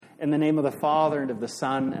In the name of the Father, and of the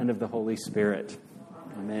Son, and of the Holy Spirit.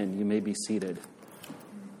 Amen. You may be seated.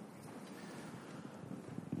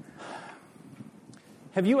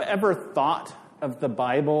 Have you ever thought of the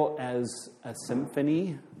Bible as a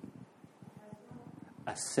symphony?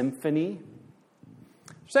 A symphony?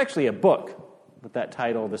 There's actually a book with that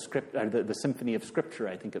title, the Symphony of Scripture,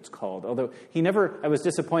 I think it's called. Although I was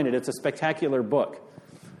disappointed. It's a spectacular book.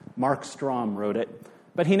 Mark Strom wrote it.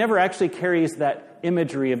 But he never actually carries that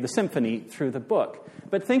imagery of the symphony through the book.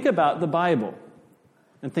 But think about the Bible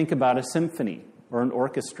and think about a symphony or an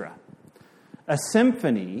orchestra. A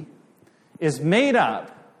symphony is made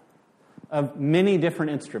up of many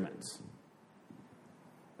different instruments.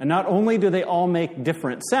 And not only do they all make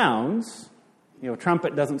different sounds, a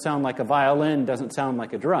trumpet doesn't sound like a violin, doesn't sound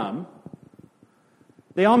like a drum.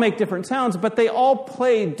 They all make different sounds, but they all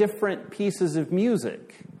play different pieces of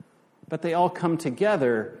music. But they all come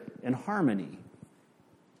together in harmony.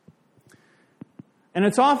 And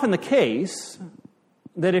it's often the case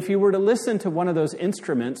that if you were to listen to one of those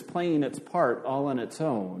instruments playing its part all on its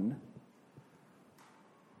own,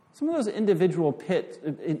 some of those individual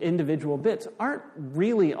bits aren't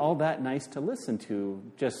really all that nice to listen to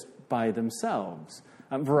just by themselves.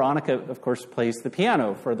 Veronica, of course, plays the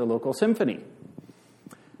piano for the local symphony.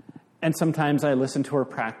 And sometimes I listen to her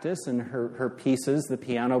practice and her pieces, the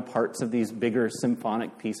piano parts of these bigger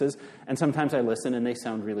symphonic pieces, and sometimes I listen and they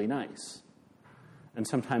sound really nice. And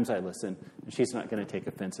sometimes I listen, and she's not going to take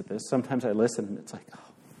offense at this, sometimes I listen and it's like,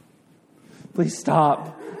 oh, please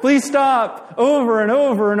stop, over and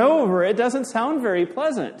over and over. It doesn't sound very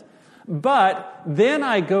pleasant. But then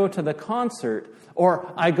I go to the concert,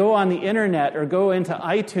 or I go on the internet, or go into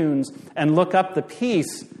iTunes and look up the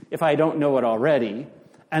piece if I don't know it already,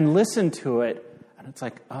 and listen to it, and it's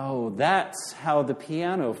like, oh, that's how the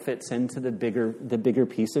piano fits into the bigger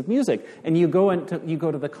piece of music. And you go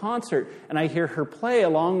to the concert, and I hear her play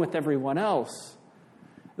along with everyone else.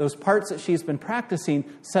 Those parts that she's been practicing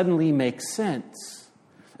suddenly make sense.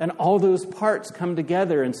 And all those parts come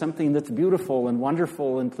together in something that's beautiful and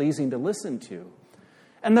wonderful and pleasing to listen to.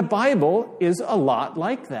 And the Bible is a lot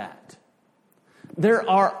like that. There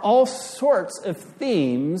are all sorts of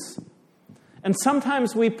themes. And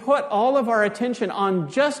sometimes we put all of our attention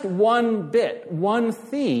on just one bit, one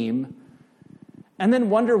theme, and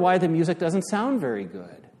then wonder why the music doesn't sound very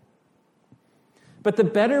good. But the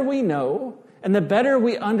better we know, and the better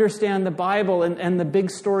we understand the Bible and the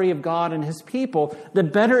big story of God and His people, the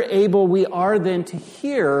better able we are then to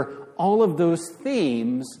hear all of those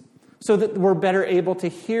themes, so that we're better able to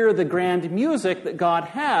hear the grand music that God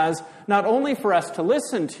has, not only for us to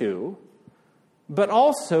listen to, but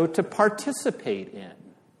also to participate in.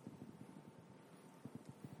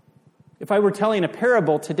 If I were telling a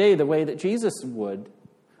parable today the way that Jesus would,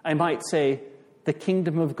 I might say, the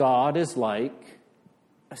kingdom of God is like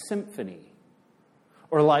a symphony,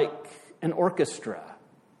 or like an orchestra.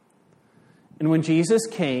 And when Jesus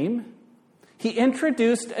came, He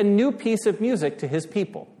introduced a new piece of music to His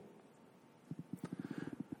people.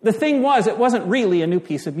 The thing was, it wasn't really a new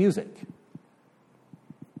piece of music.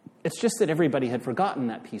 It's just that everybody had forgotten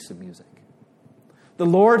that piece of music. The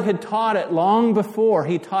Lord had taught it long before.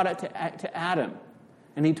 He taught it to Adam,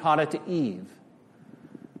 and He taught it to Eve.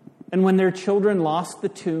 And when their children lost the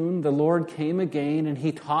tune, the Lord came again, and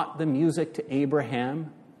He taught the music to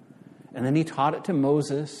Abraham, and then He taught it to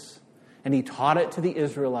Moses, and He taught it to the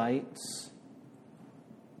Israelites.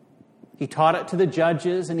 He taught it to the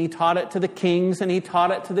judges, and He taught it to the kings, and He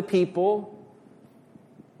taught it to the people.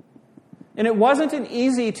 And it wasn't an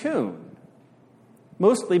easy tune,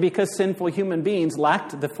 mostly because sinful human beings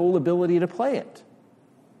lacked the full ability to play it.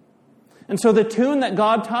 And so the tune that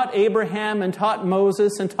God taught Abraham and taught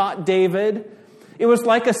Moses and taught David, it was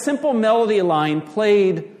like a simple melody line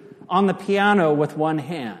played on the piano with one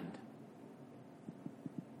hand.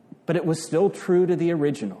 But it was still true to the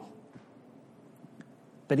original.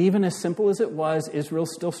 But even as simple as it was, Israel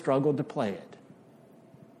still struggled to play it.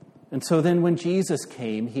 And so then when Jesus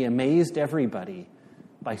came, He amazed everybody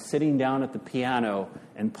by sitting down at the piano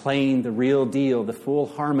and playing the real deal, the full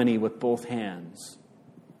harmony with both hands.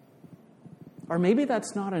 Or maybe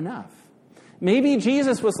that's not enough. Maybe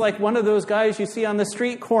Jesus was like one of those guys you see on the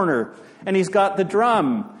street corner, and he's got the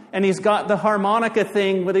drum, and he's got the harmonica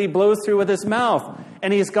thing that he blows through with his mouth,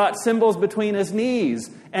 and he's got cymbals between his knees,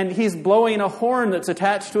 and he's blowing a horn that's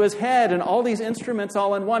attached to his head, and all these instruments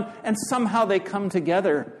all in one, and somehow they come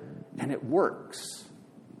together. And it works.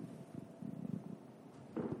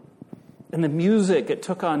 And the music, it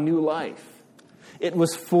took on new life. It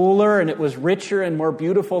was fuller and it was richer and more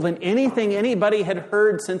beautiful than anything anybody had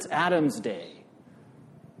heard since Adam's day.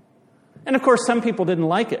 And of course, some people didn't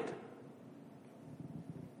like it.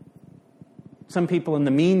 Some people in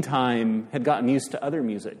the meantime had gotten used to other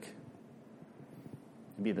music.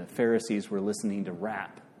 Maybe the Pharisees were listening to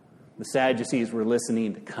rap. The Sadducees were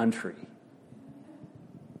listening to country.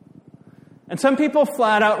 And some people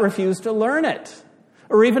flat out refused to learn it,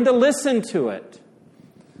 or even to listen to it.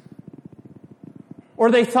 Or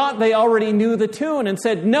they thought they already knew the tune and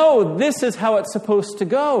said, no, this is how it's supposed to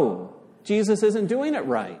go. Jesus isn't doing it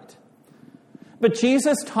right. But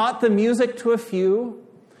Jesus taught the music to a few,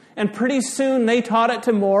 and pretty soon they taught it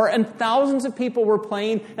to more, and thousands of people were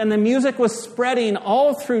playing, and the music was spreading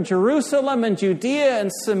all through Jerusalem and Judea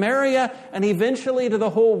and Samaria, and eventually to the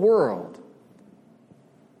whole world.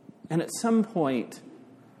 And at some point,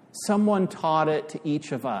 someone taught it to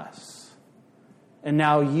each of us. And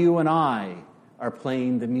now you and I are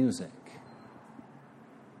playing the music.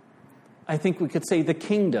 I think we could say the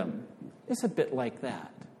kingdom is a bit like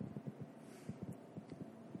that.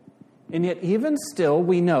 And yet even still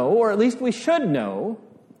we know, or at least we should know,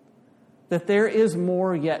 that there is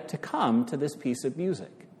more yet to come to this piece of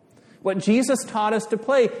music. What Jesus taught us to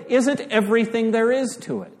play isn't everything there is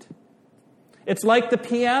to it. It's like the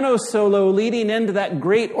piano solo leading into that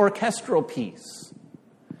great orchestral piece.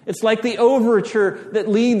 It's like the overture that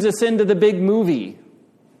leads us into the big movie.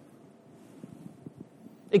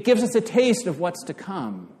 It gives us a taste of what's to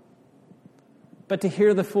come. But to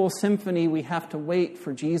hear the full symphony, we have to wait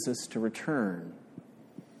for Jesus to return.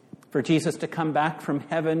 For Jesus to come back from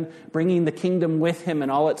heaven, bringing the kingdom with him in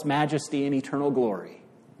all its majesty and eternal glory.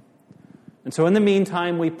 And so in the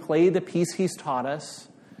meantime, we play the piece he's taught us,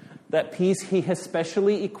 that piece he has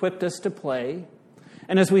specially equipped us to play.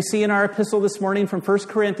 And as we see in our epistle this morning from 1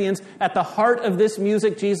 Corinthians, at the heart of this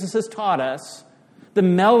music Jesus has taught us, the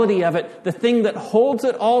melody of it, the thing that holds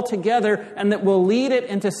it all together and that will lead it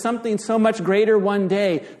into something so much greater one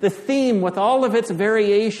day, the theme with all of its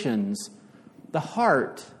variations, the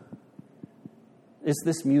heart is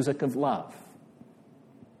this music of love.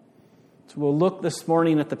 So we'll look this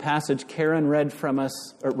morning at the passage Karen read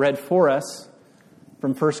for us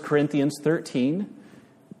from 1 Corinthians 13.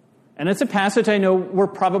 And it's a passage I know we're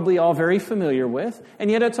probably all very familiar with, and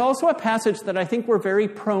yet it's also a passage that I think we're very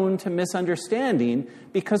prone to misunderstanding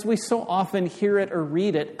because we so often hear it or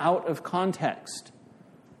read it out of context.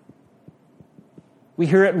 We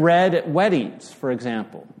hear it read at weddings, for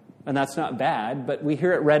example, and that's not bad, but we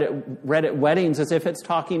hear it read at weddings as if it's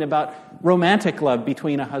talking about romantic love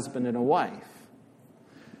between a husband and a wife.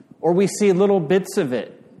 Or we see little bits of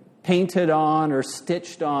it painted on or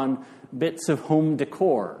stitched on bits of home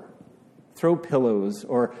decor. Throw pillows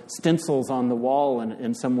or stencils on the wall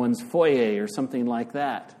in someone's foyer or something like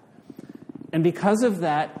that. And because of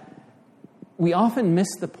that, we often miss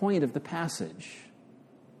the point of the passage.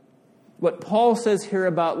 What Paul says here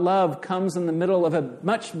about love comes in the middle of a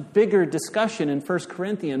much bigger discussion in 1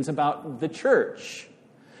 Corinthians about the church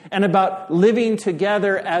and about living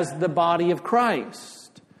together as the body of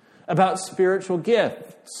Christ, about spiritual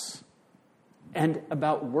gifts, and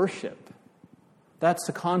about worship. That's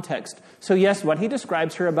the context. So yes, what he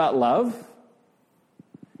describes here about love,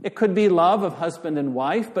 it could be love of husband and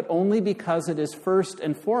wife, but only because it is first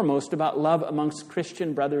and foremost about love amongst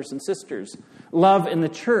Christian brothers and sisters. Love in the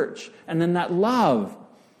church. And then that love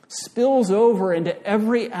spills over into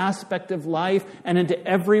every aspect of life and into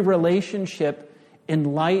every relationship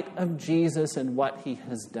in light of Jesus and what he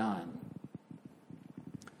has done.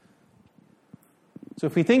 So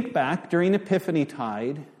if we think back, during Epiphany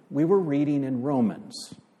Tide, we were reading in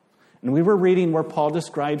Romans. And we were reading where Paul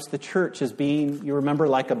describes the church as being, you remember,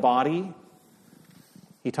 like a body.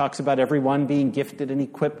 He talks about everyone being gifted and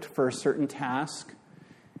equipped for a certain task.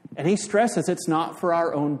 And he stresses it's not for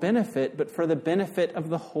our own benefit, but for the benefit of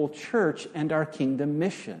the whole church and our kingdom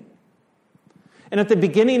mission. And at the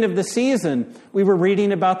beginning of the season, we were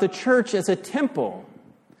reading about the church as a temple.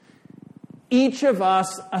 Each of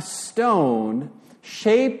us a stone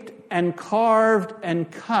shaped and carved and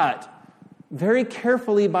cut very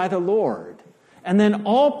carefully by the Lord, and then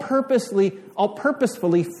all purposefully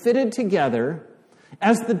fitted together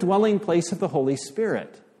as the dwelling place of the Holy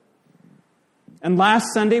Spirit. And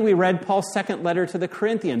last Sunday we read Paul's second letter to the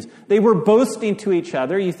Corinthians. They were boasting to each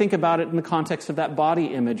other. You think about it in the context of that body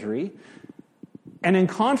imagery. And in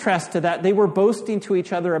contrast to that, they were boasting to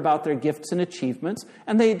each other about their gifts and achievements,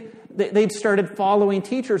 and they'd started following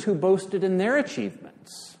teachers who boasted in their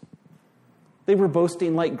achievements. They were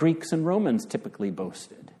boasting like Greeks and Romans typically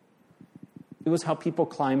boasted. It was how people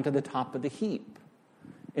climbed to the top of the heap,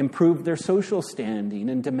 improved their social standing,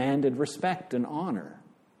 and demanded respect and honor.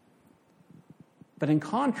 But in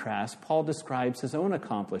contrast, Paul describes his own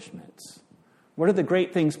accomplishments, What are the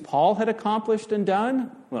great things Paul had accomplished and done?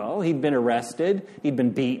 Well, he'd been arrested, he'd been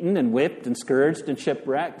beaten and whipped and scourged and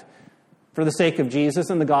shipwrecked. For the sake of Jesus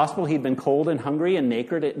and the gospel, he'd been cold and hungry and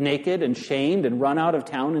naked and shamed and run out of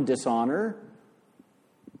town in dishonor.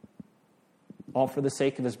 All for the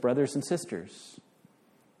sake of his brothers and sisters.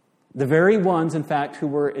 The very ones, in fact, who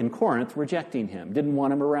were in Corinth rejecting him, didn't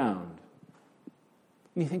want him around.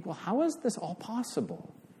 And you think, well, how is this all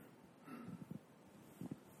possible?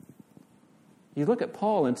 You look at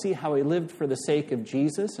Paul and see how he lived for the sake of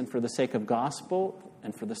Jesus and for the sake of gospel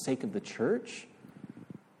and for the sake of the church.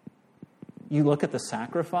 You look at the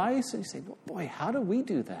sacrifice and you say, well, boy, how do we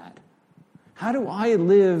do that? How do I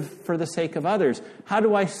live for the sake of others? How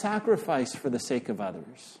do I sacrifice for the sake of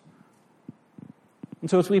others? And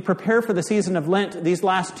so as we prepare for the season of Lent, these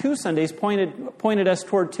last 2 Sundays pointed us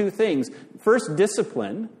toward 2 things. First,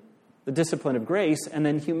 discipline, the discipline of grace, and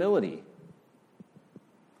then humility.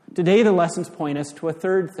 Today, the lessons point us to a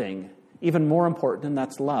third thing, even more important, and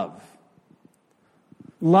that's love.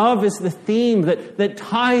 Love is the theme that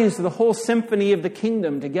ties the whole symphony of the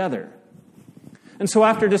kingdom together. And so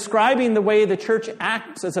after describing the way the church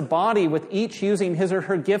acts as a body with each using his or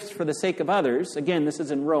her gifts for the sake of others, again, this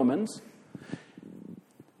is in Romans,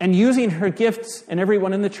 and using her gifts and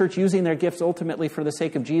everyone in the church using their gifts ultimately for the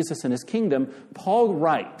sake of Jesus and his kingdom, Paul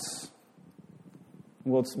writes,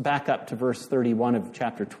 we'll back up to verse 31 of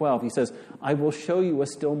chapter 12. He says, I will show you a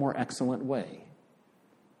still more excellent way.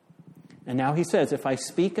 And now he says, if I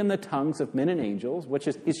speak in the tongues of men and angels, which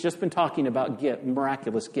is, he's just been talking about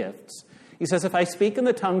miraculous gifts. He says, if I speak in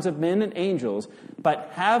the tongues of men and angels, but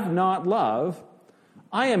have not love,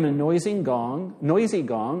 I am a noisy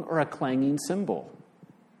gong, or a clanging cymbal.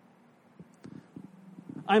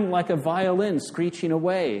 I'm like a violin screeching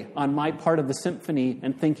away on my part of the symphony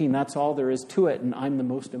and thinking that's all there is to it and I'm the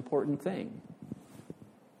most important thing.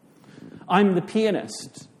 I'm the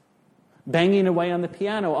pianist banging away on the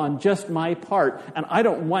piano on just my part, and I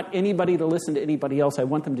don't want anybody to listen to anybody else. I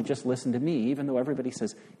want them to just listen to me, even though everybody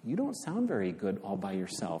says, you don't sound very good all by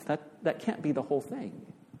yourself. That can't be the whole thing.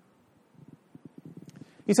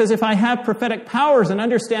 He says, if I have prophetic powers and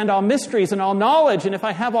understand all mysteries and all knowledge, and if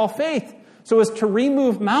I have all faith so as to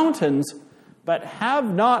remove mountains, but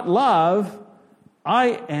have not love,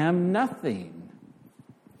 I am nothing.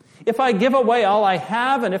 If I give away all I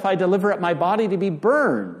have, and if I deliver up my body to be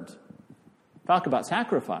burned, talk about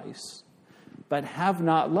sacrifice, but have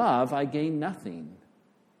not love, I gain nothing.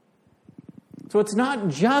 So it's not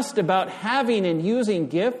just about having and using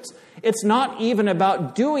gifts. It's not even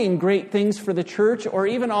about doing great things for the church or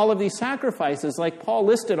even all of these sacrifices, like Paul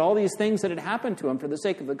listed all these things that had happened to him for the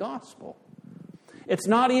sake of the gospel. It's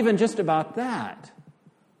not even just about that.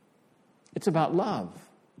 It's about love.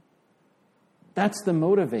 That's the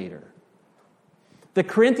motivator. The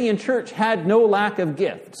Corinthian church had no lack of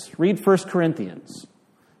gifts. Read 1 Corinthians.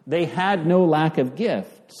 They had no lack of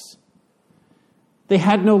gifts. They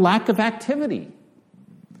had no lack of activity.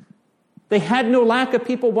 They had no lack of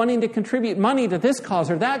people wanting to contribute money to this cause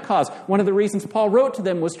or that cause. One of the reasons Paul wrote to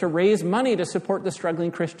them was to raise money to support the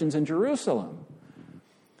struggling Christians in Jerusalem.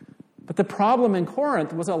 But the problem in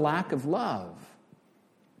Corinth was a lack of love.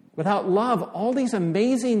 Without love, all these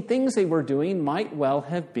amazing things they were doing might well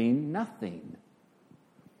have been nothing.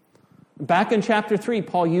 Back in chapter 3,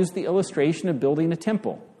 Paul used the illustration of building a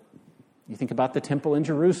temple. You think about the temple in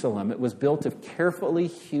Jerusalem. It was built of carefully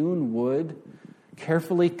hewn wood,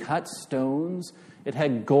 carefully cut stones. It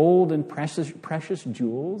had gold and precious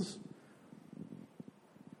jewels.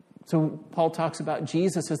 So Paul talks about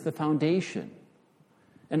Jesus as the foundation.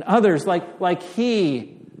 And others, like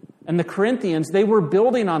he and the Corinthians, they were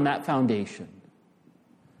building on that foundation.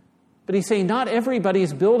 But he's saying not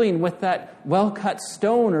everybody's building with that well-cut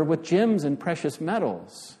stone or with gems and precious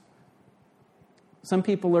metals. Some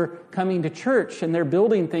people are coming to church and they're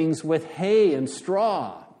building things with hay and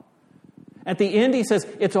straw. At the end, he says,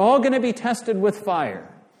 it's all going to be tested with fire.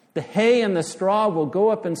 The hay and the straw will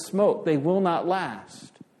go up in smoke. They will not last.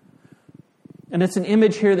 And it's an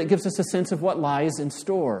image here that gives us a sense of what lies in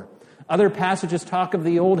store. Other passages talk of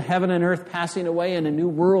the old heaven and earth passing away and a new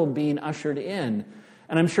world being ushered in.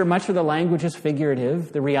 And I'm sure much of the language is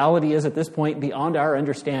figurative. The reality is at this point beyond our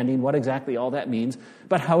understanding what exactly all that means.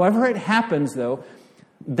 But however it happens, though,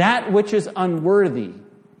 that which is unworthy,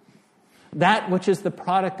 that which is the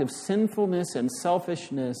product of sinfulness and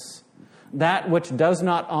selfishness, that which does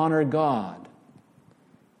not honor God,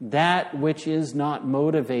 that which is not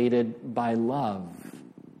motivated by love,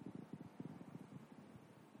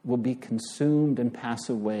 will be consumed and pass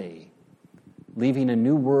away, leaving a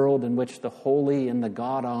new world in which the holy and the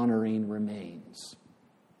God-honoring remains.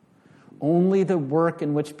 Only the work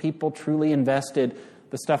in which people truly invested,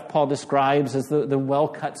 the stuff Paul describes as the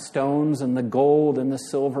well-cut stones and the gold and the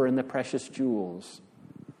silver and the precious jewels.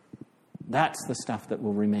 That's the stuff that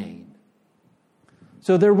will remain.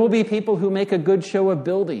 So there will be people who make a good show of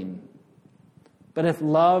building, but if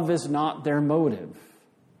love is not their motive,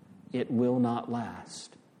 it will not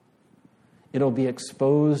last. It'll be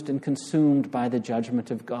exposed and consumed by the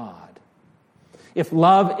judgment of God. If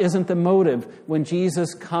love isn't the motive, when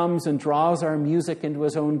Jesus comes and draws our music into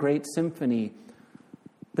his own great symphony,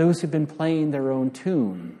 those who've been playing their own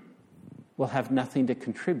tune will have nothing to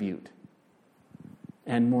contribute,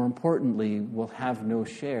 and more importantly, will have no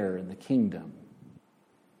share in the kingdom.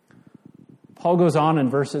 Paul goes on in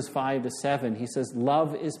verses 5 to 7. He says,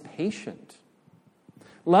 love is patient.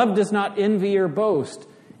 Love does not envy or boast.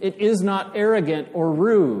 It is not arrogant or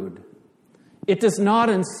rude. It does not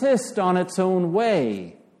insist on its own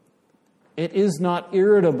way. It is not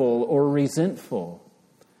irritable or resentful.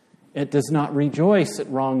 It does not rejoice at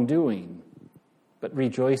wrongdoing, but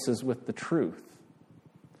rejoices with the truth.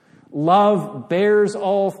 Love bears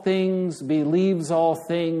all things, believes all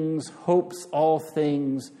things, hopes all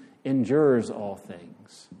things, endures all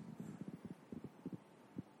things.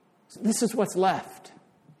 So this is what's left.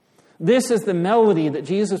 This is the melody that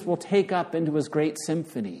Jesus will take up into his great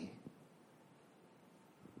symphony.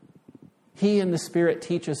 He and the Spirit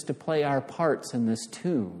teach us to play our parts in this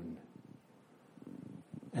tune.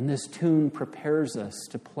 And this tune prepares us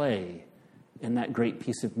to play in that great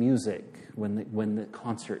piece of music when the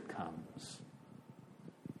concert comes.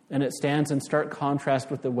 And it stands in stark contrast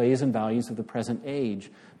with the ways and values of the present age.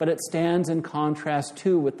 But it stands in contrast,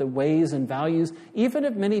 too, with the ways and values even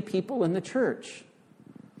of many people in the church.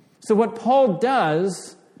 So what Paul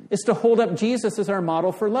does is to hold up Jesus as our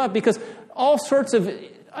model for love, because all sorts of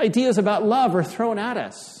ideas about love are thrown at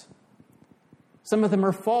us. Some of them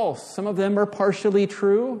are false. Some of them are partially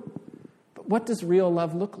true. But what does real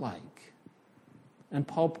love look like? And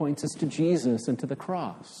Paul points us to Jesus and to the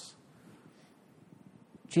cross.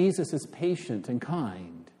 Jesus is patient and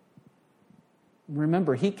kind.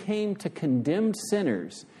 Remember, he came to condemned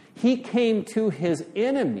sinners. He came to his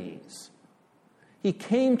enemies. He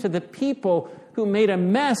came to the people who made a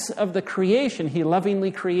mess of the creation he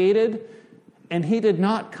lovingly created, and he did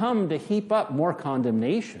not come to heap up more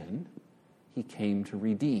condemnation. He came to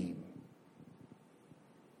redeem.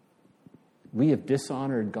 We have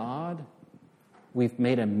dishonored God. We've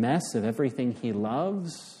made a mess of everything he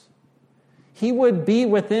loves. He would be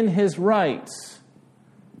within his rights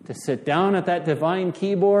to sit down at that divine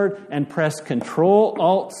keyboard and press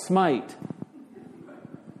Control-Alt-Smite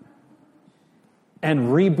and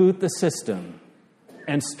reboot the system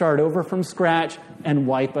and start over from scratch and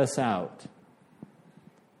wipe us out.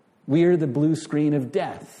 We are the blue screen of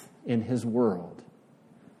death in his world.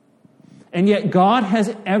 And yet God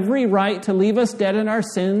has every right to leave us dead in our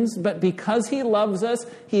sins, but because he loves us,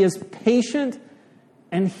 he is patient,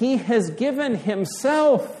 and he has given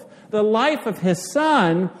himself, the life of his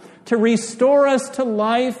Son, to restore us to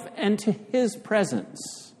life and to his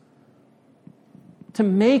presence, to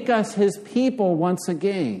make us his people once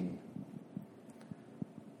again.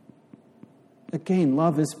 Again,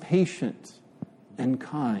 love is patient and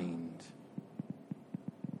kind.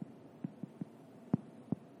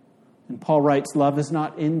 And Paul writes, love is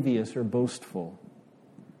not envious or boastful.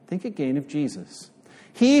 Think again of Jesus.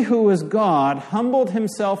 He who is God humbled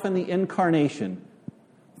himself in the incarnation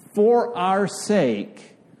for our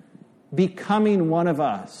sake, becoming one of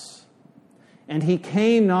us. And he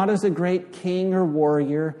came not as a great king or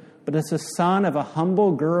warrior, but as a son of a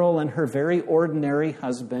humble girl and her very ordinary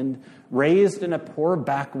husband, raised in a poor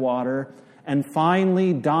backwater, and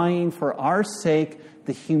finally dying for our sake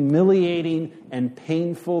the humiliating and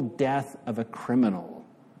painful death of a criminal.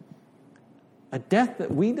 A death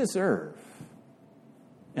that we deserve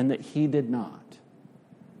and that he did not.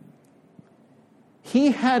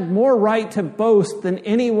 He had more right to boast than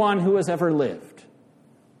anyone who has ever lived.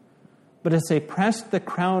 But as they pressed the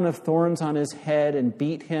crown of thorns on his head and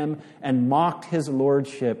beat him and mocked his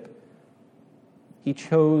lordship, he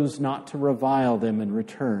chose not to revile them in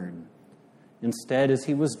return. Instead, as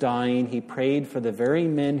he was dying, he prayed for the very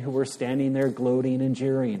men who were standing there gloating and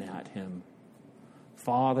jeering at him.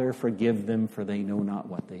 Father, forgive them, for they know not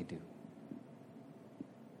what they do.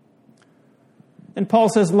 And Paul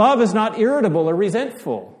says, love is not irritable or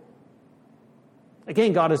resentful.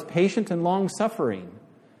 Again, God is patient and long-suffering.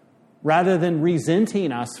 Rather than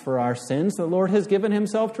resenting us for our sins, the Lord has given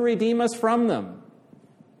himself to redeem us from them.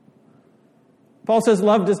 Paul says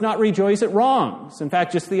love does not rejoice at wrongs. In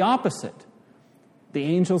fact, just the opposite. The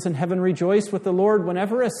angels in heaven rejoice with the Lord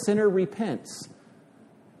whenever a sinner repents.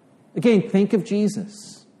 Again, think of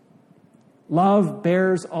Jesus. Love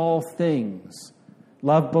bears all things.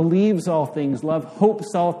 Love believes all things. Love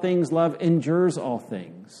hopes all things. Love endures all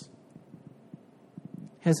things.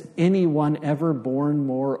 Has anyone ever borne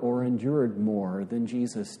more or endured more than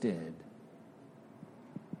Jesus did?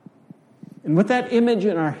 And with that image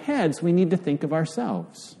in our heads, we need to think of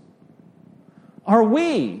ourselves. Are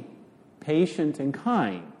we patient and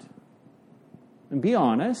kind? And be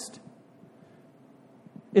honest.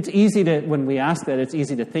 It's easy to, when we ask that, it's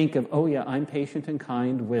easy to think of, oh yeah, I'm patient and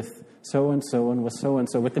kind with so-and-so and with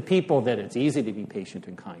so-and-so, with the people that it's easy to be patient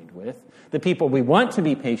and kind with, the people we want to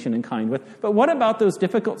be patient and kind with. But what about those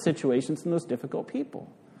difficult situations and those difficult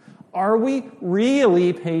people? Are we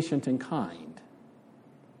really patient and kind?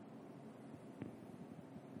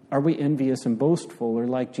 Are we envious and boastful, or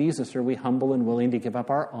like Jesus, are we humble and willing to give up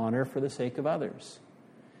our honor for the sake of others,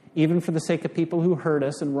 even for the sake of people who hurt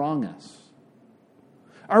us and wrong us?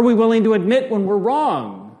 Are we willing to admit when we're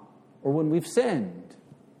wrong or when we've sinned?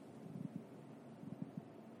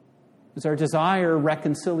 Is our desire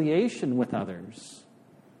reconciliation with others,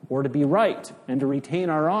 or to be right and to retain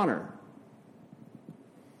our honor?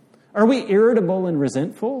 Are we irritable and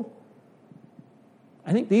resentful?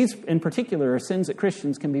 I think these in particular are sins that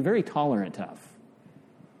Christians can be very tolerant of.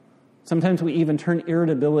 Sometimes we even turn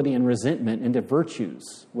irritability and resentment into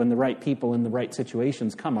virtues when the right people in the right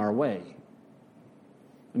situations come our way.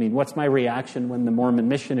 I mean, what's my reaction when the Mormon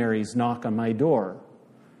missionaries knock on my door?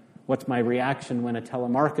 What's my reaction when a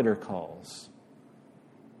telemarketer calls?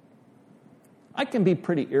 I can be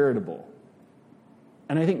pretty irritable.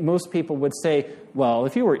 And I think most people would say, well,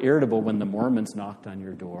 if you were irritable when the Mormons knocked on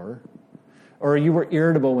your door, or you were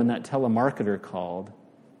irritable when that telemarketer called,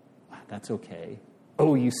 that's okay.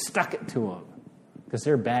 Oh, you stuck it to them because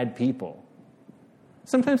they're bad people.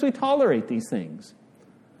 Sometimes we tolerate these things.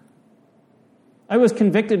 I was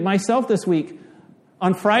convicted myself this week.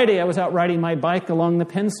 On Friday, I was out riding my bike along the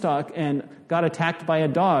penstock and got attacked by a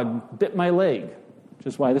dog, bit my leg, which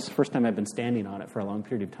is why this is the first time I've been standing on it for a long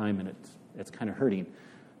period of time, and it's kind of hurting.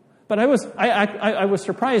 But I was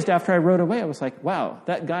surprised after I rode away. I was like, wow,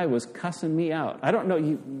 that guy was cussing me out. I don't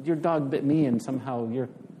know, your dog bit me, and somehow you're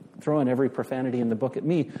throwing every profanity in the book at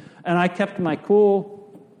me. And I kept my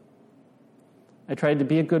cool. I tried to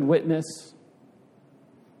be a good witness.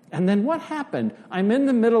 And then what happened? I'm in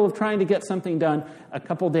the middle of trying to get something done a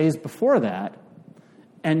couple days before that,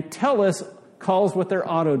 and TELUS calls with their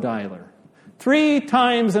auto dialer 3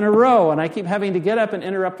 times in a row, and I keep having to get up and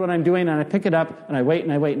interrupt what I'm doing, and I pick it up, and I wait,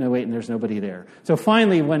 and I wait, and I wait, and there's nobody there. So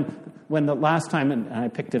finally, when the last time and I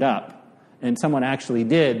picked it up, and someone actually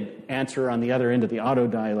did answer on the other end of the auto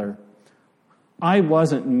dialer, I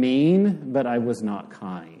wasn't mean, but I was not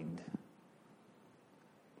kind.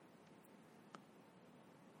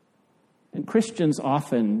 And Christians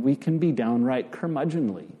often, we can be downright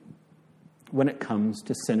curmudgeonly when it comes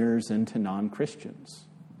to sinners and to non-Christians.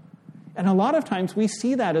 And a lot of times we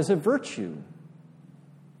see that as a virtue.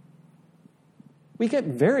 We get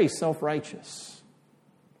very self-righteous.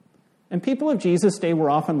 And people of Jesus' day were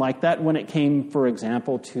often like that when it came, for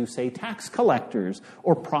example, to, say, tax collectors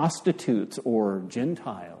or prostitutes or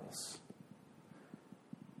Gentiles.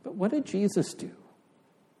 But what did Jesus do?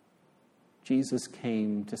 Jesus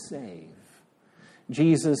came to save.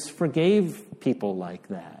 Jesus forgave people like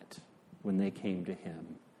that when they came to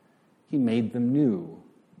him. He made them new.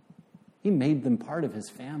 He made them part of his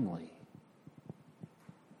family.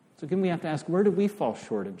 So again, we have to ask, where do we fall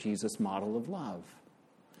short of Jesus' model of love?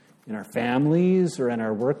 In our families, or in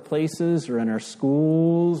our workplaces, or in our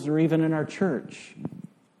schools, or even in our church?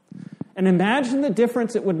 And imagine the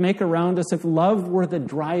difference it would make around us if love were the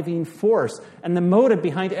driving force and the motive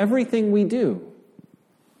behind everything we do.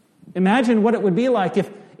 Imagine what it would be like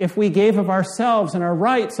if we gave of ourselves and our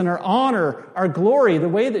rights and our honor, our glory, the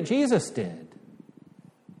way that Jesus did.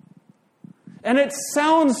 And it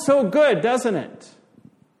sounds so good, doesn't it?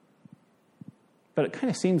 But it kind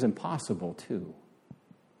of seems impossible, too.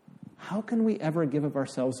 How can we ever give of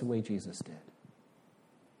ourselves the way Jesus did?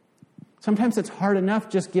 Sometimes it's hard enough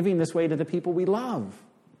just giving this way to the people we love.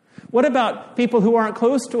 What about people who aren't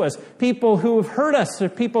close to us, people who have hurt us, or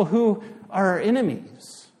people who are our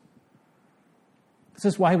enemies? This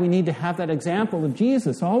is why we need to have that example of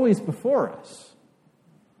Jesus always before us.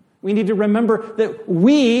 We need to remember that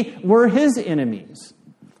we were his enemies.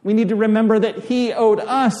 We need to remember that he owed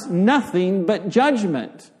us nothing but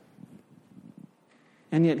judgment.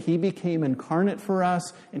 And yet he became incarnate for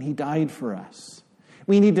us, and he died for us.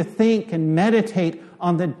 We need to think and meditate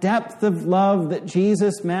on the depth of love that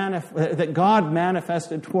that God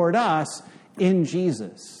manifested toward us in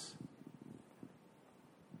Jesus.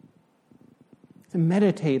 to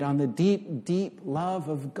meditate on the deep, deep love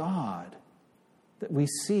of God that we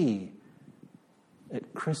see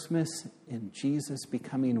at Christmas in Jesus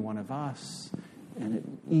becoming one of us, and at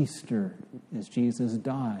Easter as Jesus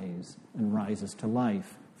dies and rises to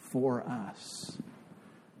life for us.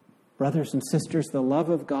 Brothers and sisters, the love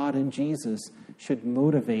of God in Jesus should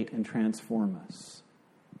motivate and transform us.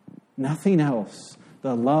 Nothing else.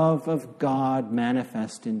 The love of God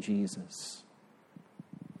manifest in Jesus.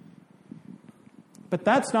 But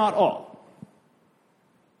that's not all.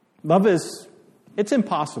 Love it's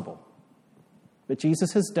impossible. But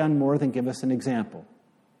Jesus has done more than give us an example.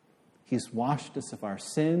 He's washed us of our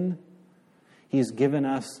sin. He's given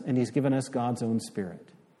us God's own Spirit.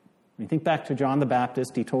 When you think back to John the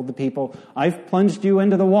Baptist, he told the people, I've plunged you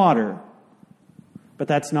into the water, but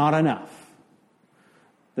that's not enough.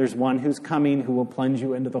 There's one who's coming who will plunge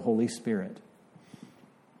you into the Holy Spirit.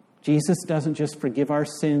 Jesus doesn't just forgive our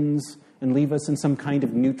sins and leave us in some kind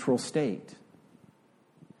of neutral state.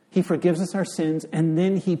 He forgives us our sins, and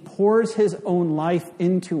then he pours his own life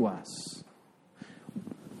into us,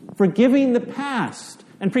 forgiving the past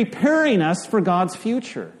and preparing us for God's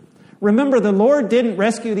future. Remember, the Lord didn't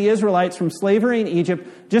rescue the Israelites from slavery in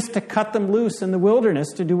Egypt just to cut them loose in the wilderness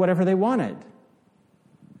to do whatever they wanted.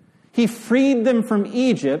 He freed them from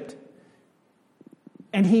Egypt,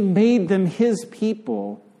 and he made them his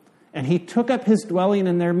people, and he took up his dwelling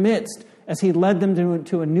in their midst as he led them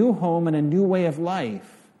to a new home and a new way of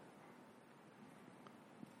life,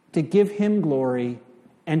 to give him glory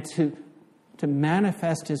and to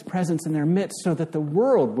manifest his presence in their midst so that the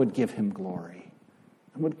world would give him glory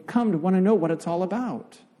and would come to want to know what it's all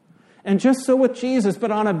about. And just so with Jesus,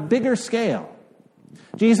 but on a bigger scale.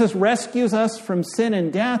 Jesus rescues us from sin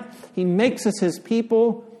and death. He makes us his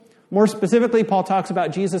people. More specifically, Paul talks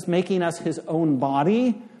about Jesus making us his own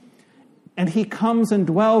body. And he comes and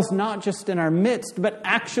dwells not just in our midst, but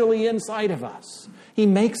actually inside of us. He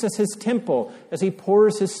makes us his temple as he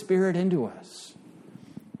pours his Spirit into us.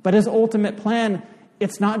 But his ultimate plan,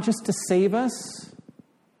 it's not just to save us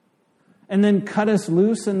and then cut us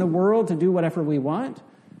loose in the world to do whatever we want,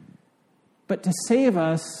 but to save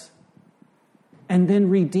us and then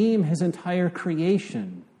redeem his entire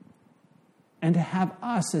creation and to have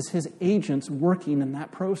us as his agents working in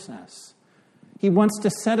that process. He wants to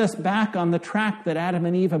set us back on the track that Adam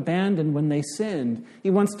and Eve abandoned when they sinned. He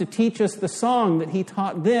wants to teach us the song that he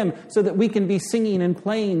taught them so that we can be singing and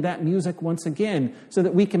playing that music once again, so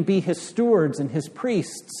that we can be his stewards and his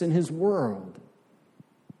priests in his world.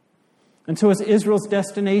 And so as Israel's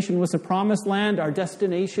destination was the promised land, our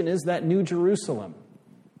destination is that New Jerusalem,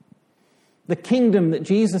 the kingdom that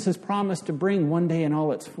Jesus has promised to bring one day in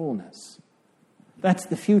all its fullness. That's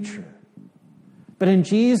the future. But in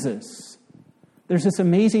Jesus, there's this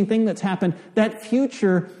amazing thing that's happened. That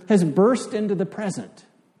future has burst into the present.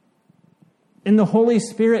 In the Holy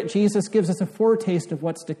Spirit, Jesus gives us a foretaste of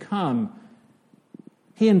what's to come.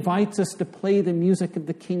 He invites us to play the music of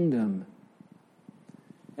the kingdom.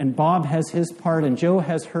 And Bob has his part, and Joe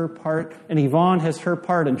has her part, and Yvonne has her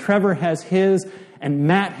part, and Trevor has his, and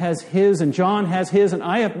Matt has his, and John has his, and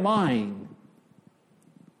I have mine.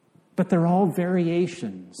 But they're all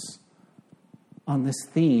variations on this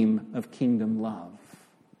theme of kingdom love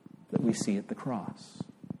that we see at the cross.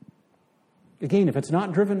 Again, if it's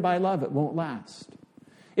not driven by love, it won't last.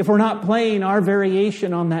 If we're not playing our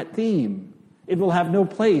variation on that theme, it will have no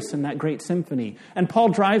place in that great symphony. And Paul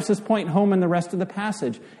drives this point home in the rest of the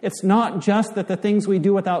passage. It's not just that the things we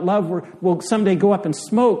do without love will someday go up in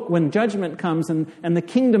smoke when judgment comes and the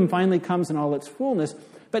kingdom finally comes in all its fullness.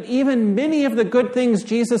 But even many of the good things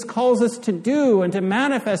Jesus calls us to do and to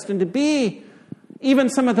manifest and to be, even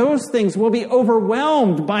some of those things will be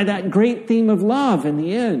overwhelmed by that great theme of love in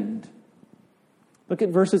the end. Look at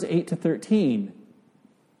verses 8 to 13.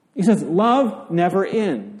 He says, love never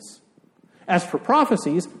ends. As for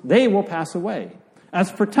prophecies, they will pass away.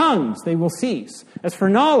 As for tongues, they will cease. As for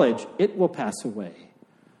knowledge, it will pass away.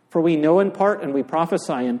 For we know in part and we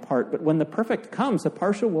prophesy in part, but when the perfect comes, the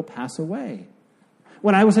partial will pass away.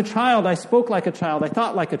 When I was a child, I spoke like a child, I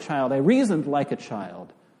thought like a child, I reasoned like a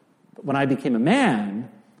child. But when I became a man,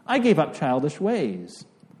 I gave up childish ways.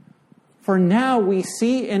 For now we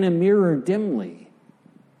see in a mirror dimly,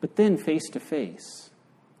 but then face to face.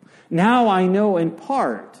 Now I know in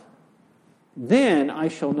part, then I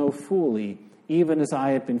shall know fully, even as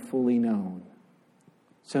I have been fully known.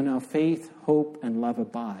 So now faith, hope, and love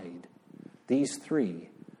abide, these three,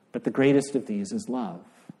 but the greatest of these is love.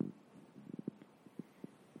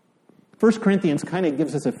 1 Corinthians kind of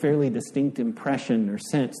gives us a fairly distinct impression or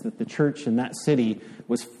sense that the church in that city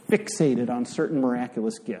was fixated on certain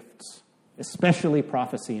miraculous gifts, especially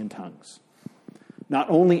prophecy and tongues. not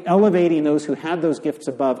only elevating those who had those gifts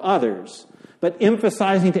above others, but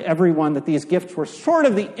emphasizing to everyone that these gifts were sort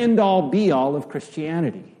of the end-all, be-all of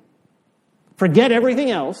Christianity. Forget everything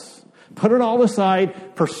else, put it all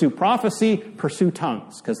aside, pursue prophecy, pursue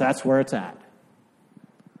tongues, because that's where it's at.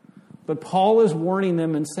 But Paul is warning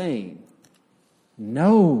them and saying,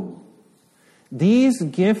 no, these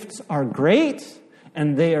gifts are great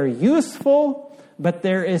and they are useful, but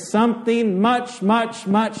there is something much, much,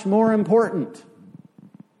 much more important.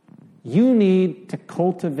 You need to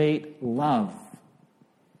cultivate love.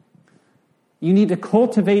 You need to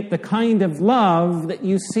cultivate the kind of love that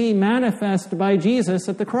you see manifest by Jesus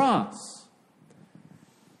at the cross.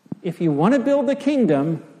 If you want to build the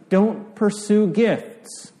kingdom, don't pursue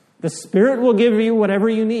gifts. The Spirit will give you whatever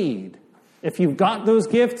you need. If you've got those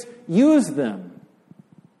gifts, use them.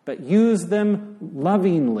 But use them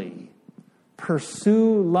lovingly.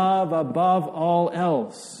 Pursue love above all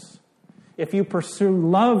else. If you pursue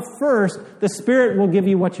love first, the Spirit will give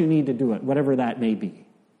you what you need to do it, whatever that may be.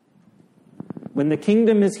 When the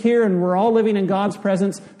kingdom is here and we're all living in God's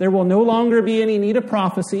presence, there will no longer be any need of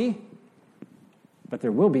prophecy, but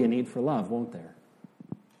there will be a need for love, won't there?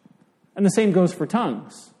 And the same goes for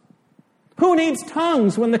tongues. Who needs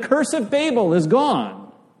tongues when the curse of Babel is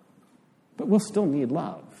gone? But we'll still need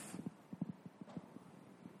love.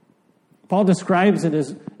 Paul describes it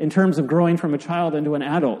as in terms of growing from a child into an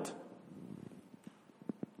adult.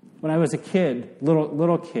 When I was a kid,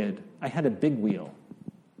 little kid, I had a big wheel.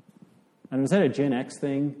 And was that a Gen X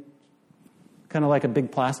thing? Kind of like a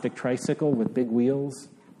big plastic tricycle with big wheels.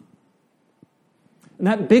 And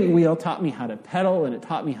that big wheel taught me how to pedal, and it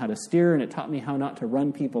taught me how to steer, and it taught me how not to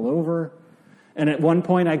run people over. And at one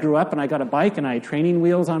point I grew up and I got a bike, and I had training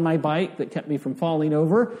wheels on my bike that kept me from falling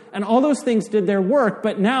over. And all those things did their work,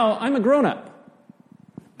 but now I'm a grown-up.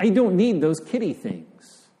 I don't need those kiddie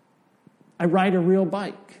things. I ride a real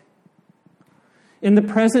bike. In the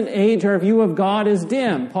present age, our view of God is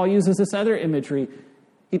dim. Paul uses this other imagery.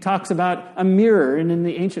 He talks about a mirror, and in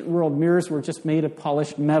the ancient world, mirrors were just made of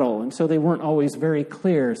polished metal, and so they weren't always very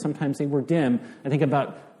clear. Sometimes they were dim. I think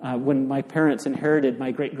about when my parents inherited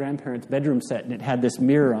my great-grandparents' bedroom set, and it had this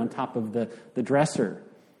mirror on top of the dresser,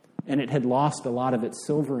 and it had lost a lot of its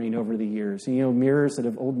silvering over the years. And, mirrors that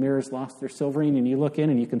have old mirrors lost their silvering, and you look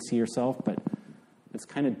in and you can see yourself, but it's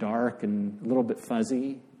kind of dark and a little bit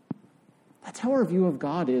fuzzy. That's how our view of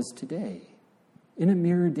God is today, in a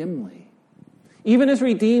mirror dimly. Even as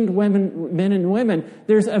redeemed women, men and women,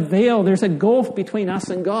 there's a veil, there's a gulf between us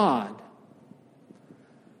and God.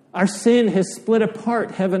 Our sin has split apart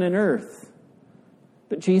heaven and earth.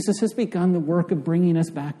 But Jesus has begun the work of bringing us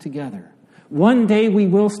back together. One day we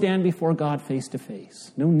will stand before God face to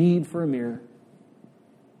face. No need for a mirror.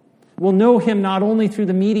 We'll know Him not only through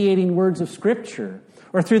the mediating words of Scripture,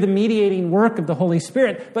 or through the mediating work of the Holy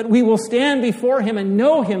Spirit, but we will stand before Him and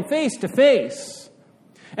know Him face to face.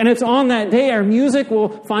 And it's on that day our music will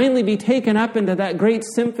finally be taken up into that great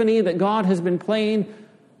symphony that God has been playing,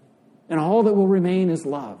 and all that will remain is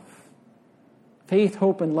love. Faith,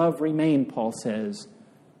 hope, and love remain, Paul says.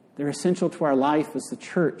 They're essential to our life as the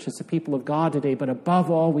church, as the people of God today, but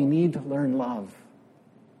above all, we need to learn love.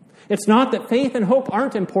 It's not that faith and hope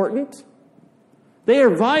aren't important. They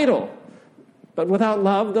are vital. But without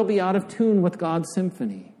love, they'll be out of tune with God's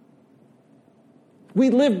symphony. We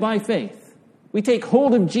live by faith. We take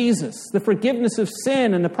hold of Jesus, the forgiveness of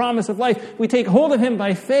sin and the promise of life. We take hold of Him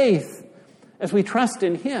by faith as we trust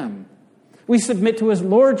in Him. We submit to His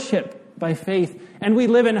lordship by faith. And we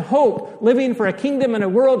live in hope, living for a kingdom and a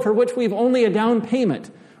world for which we've only a down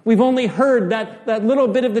payment. We've only heard that little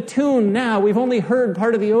bit of the tune now. We've only heard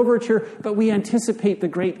part of the overture, but we anticipate the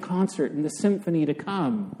great concert and the symphony to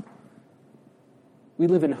come. We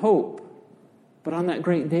live in hope. But on that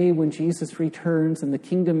great day when Jesus returns and the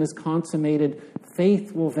kingdom is consummated,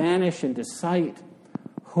 faith will vanish into sight.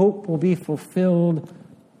 Hope will be fulfilled.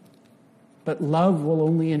 But love will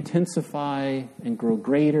only intensify and grow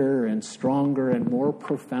greater and stronger and more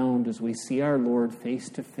profound as we see our Lord face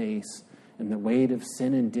to face, and the weight of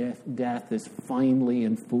sin and death is finally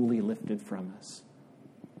and fully lifted from us,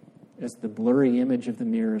 as the blurry image of the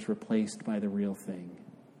mirror is replaced by the real thing.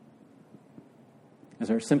 As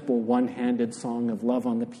our simple one-handed song of love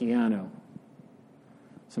on the piano.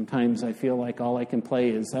 Sometimes I feel like all I can play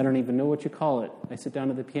is, I don't even know what you call it. I sit down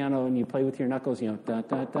at the piano and you play with your knuckles, da da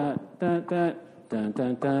da da da da da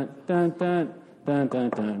da da da da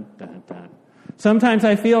da da da. Sometimes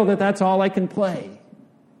I feel that that's all I can play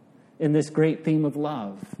in this great theme of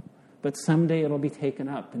love. But someday it'll be taken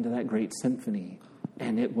up into that great symphony,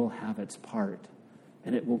 and it will have its part,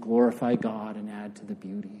 and it will glorify God and add to the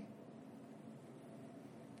beauty.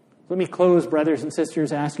 Let me close, brothers and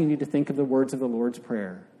sisters, asking you to think of the words of the Lord's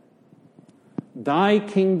Prayer. Thy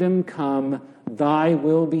kingdom come, thy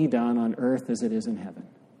will be done on earth as it is in heaven.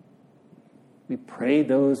 We pray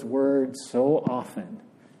those words so often,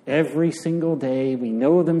 every single day. We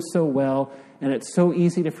know them so well, and it's so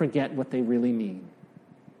easy to forget what they really mean.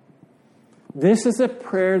 This is a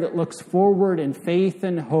prayer that looks forward in faith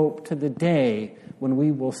and hope to the day when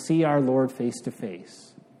we will see our Lord face to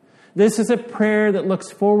face. This is a prayer that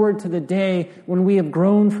looks forward to the day when we have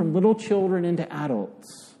grown from little children into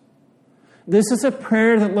adults. This is a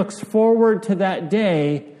prayer that looks forward to that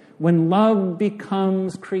day when love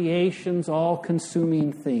becomes creation's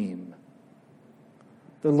all-consuming theme.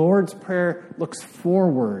 The Lord's Prayer looks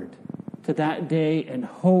forward to that day in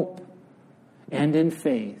hope and in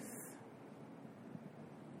faith.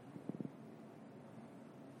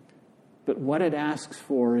 But what it asks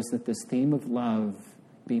for is that this theme of love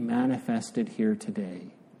be manifested here today.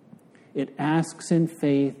 It asks in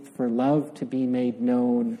faith for love to be made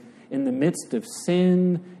known in the midst of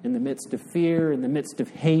sin, in the midst of fear, in the midst of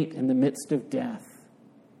hate, in the midst of death,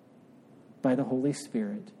 by the Holy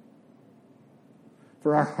Spirit.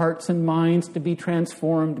 For our hearts and minds to be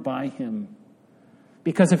transformed by Him.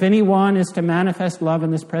 Because if anyone is to manifest love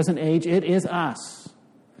in this present age, it is us.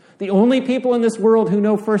 The only people in this world who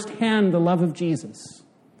know firsthand the love of Jesus.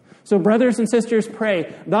 So brothers and sisters,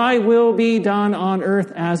 pray, thy will be done on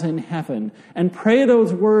earth as in heaven. And pray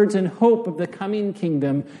those words in hope of the coming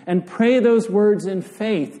kingdom. And pray those words in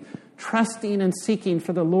faith, trusting and seeking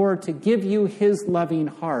for the Lord to give you His loving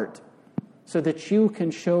heart so that you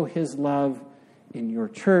can show His love in your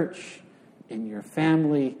church, in your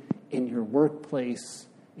family, in your workplace,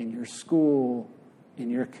 in your school, in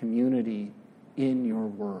your community, in your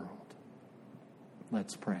world.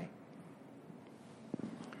 Let's pray.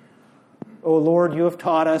 O Lord, you have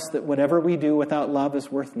taught us that whatever we do without love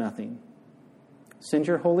is worth nothing. Send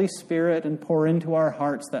your Holy Spirit and pour into our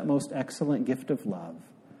hearts that most excellent gift of love,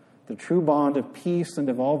 the true bond of peace and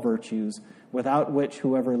of all virtues, without which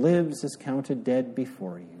whoever lives is counted dead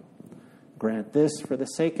before you. Grant this for the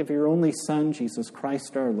sake of your only Son, Jesus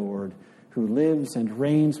Christ our Lord, who lives and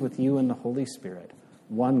reigns with you in the Holy Spirit,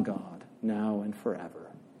 one God, now and forever.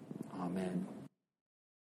 Amen.